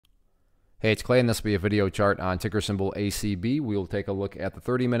Hey, it's Clay, and this will be a video chart on ticker symbol ACB. We will take a look at the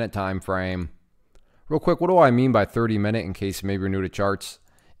 30-minute time frame. Real quick, what do I mean by 30-minute in case maybe you're new to charts?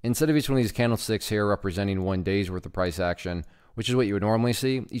 Instead of each one of these candlesticks here representing 1 day's worth of price action, which is what you would normally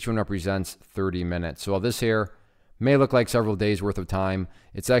see, each one represents 30 minutes. So while this here may look like several days worth of time,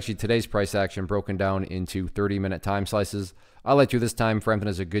 it's actually today's price action broken down into 30-minute time slices. I like to this time frame that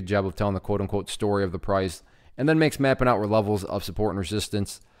does a good job of telling the quote-unquote story of the price and then makes mapping out where levels of support and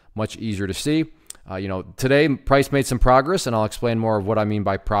resistance much easier to see. Today price made some progress, and I'll explain more of what I mean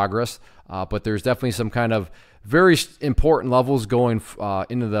by progress. But there's definitely some kind of very important levels going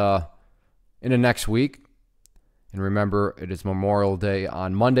into next week. And remember, it is Memorial Day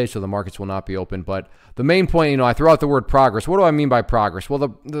on Monday, so the markets will not be open. But the main point, I throw out the word progress. What do I mean by progress? Well,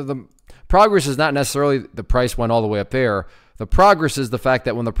 the progress is not necessarily the price went all the way up there. The progress is the fact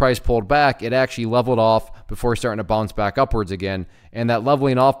that when the price pulled back, it actually leveled off before starting to bounce back upwards again. And that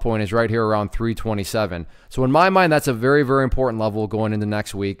leveling off point is right here around 327. So in my mind, that's a very, very important level going into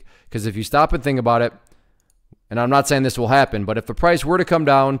next week. Because if you stop and think about it, and I'm not saying this will happen, but if the price were to come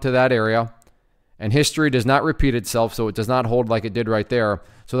down to that area and history does not repeat itself, so it does not hold like it did right there,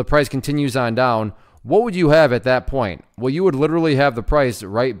 so the price continues on down, what would you have at that point? Well, you would literally have the price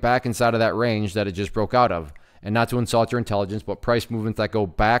right back inside of that range that it just broke out of. And not to insult your intelligence, but price movements that go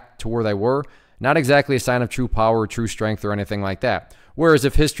back to where they were, not exactly a sign of true power or true strength or anything like that. Whereas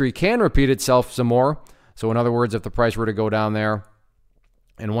if history can repeat itself some more, so in other words, if the price were to go down there,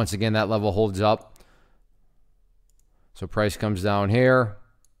 and once again that level holds up, so price comes down here,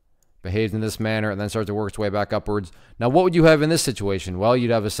 behaves in this manner, and then starts to work its way back upwards. Now what would you have in this situation? Well,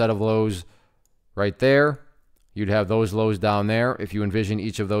 you'd have a set of lows right there. You'd have those lows down there if you envision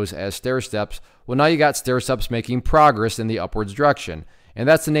each of those as stair steps. Well, now you got stair steps making progress in the upwards direction. And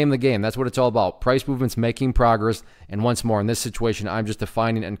that's the name of the game. That's what it's all about. Price movements making progress. And once more, in this situation, I'm just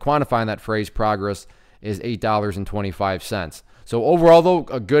defining and quantifying that phrase progress is $8.25. So overall, though,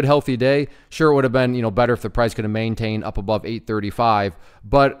 a good, healthy day. Sure, it would have been better if the price could have maintained up above $8.35.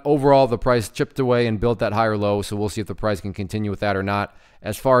 But overall, the price chipped away and built that higher low. So we'll see if the price can continue with that or not.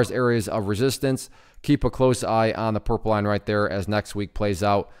 As far as areas of resistance, keep a close eye on the purple line right there as next week plays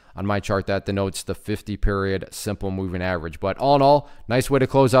out. On my chart, that denotes the 50-period simple moving average. But all in all, nice way to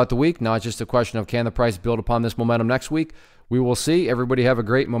close out the week. Now it's just a question of can the price build upon this momentum next week? We will see. Everybody have a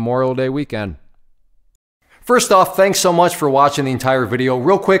great Memorial Day weekend. First off, thanks so much for watching the entire video.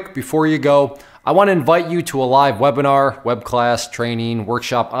 Real quick, before you go, I want to invite you to a live webinar, web class, training,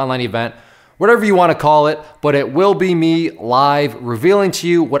 workshop, online event, whatever you want to call it, but it will be me live revealing to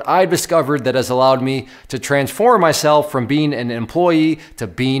you what I've discovered that has allowed me to transform myself from being an employee to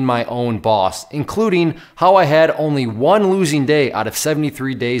being my own boss, including how I had only one losing day out of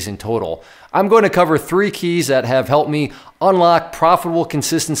 73 days in total. I'm going to cover 3 keys that have helped me unlock profitable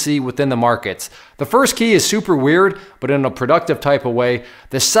consistency within the markets. The first key is super weird, but in a productive type of way.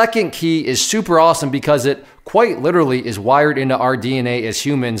 The second key is super awesome because it quite literally is wired into our DNA as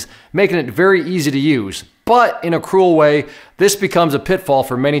humans, making it very easy to use. But in a cruel way, this becomes a pitfall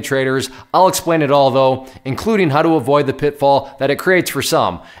for many traders. I'll explain it all though, including how to avoid the pitfall that it creates for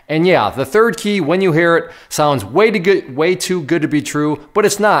some. And yeah, the third key, when you hear it, sounds way too good to be true, but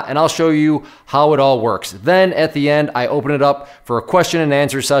it's not, and I'll show you how it all works. Then at the end, I open it up for a question and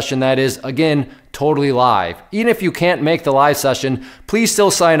answer session that is, again, totally live. Even if you can't make the live session, please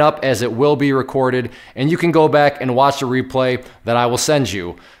still sign up as it will be recorded, and you can go back and watch the replay that I will send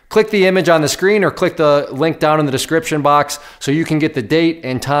you. Click the image on the screen or click the link down in the description box so you can get the date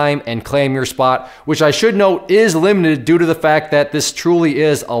and time and claim your spot, which I should note is limited due to the fact that this truly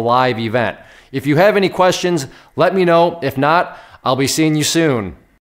is a live event. If you have any questions, let me know. If not, I'll be seeing you soon.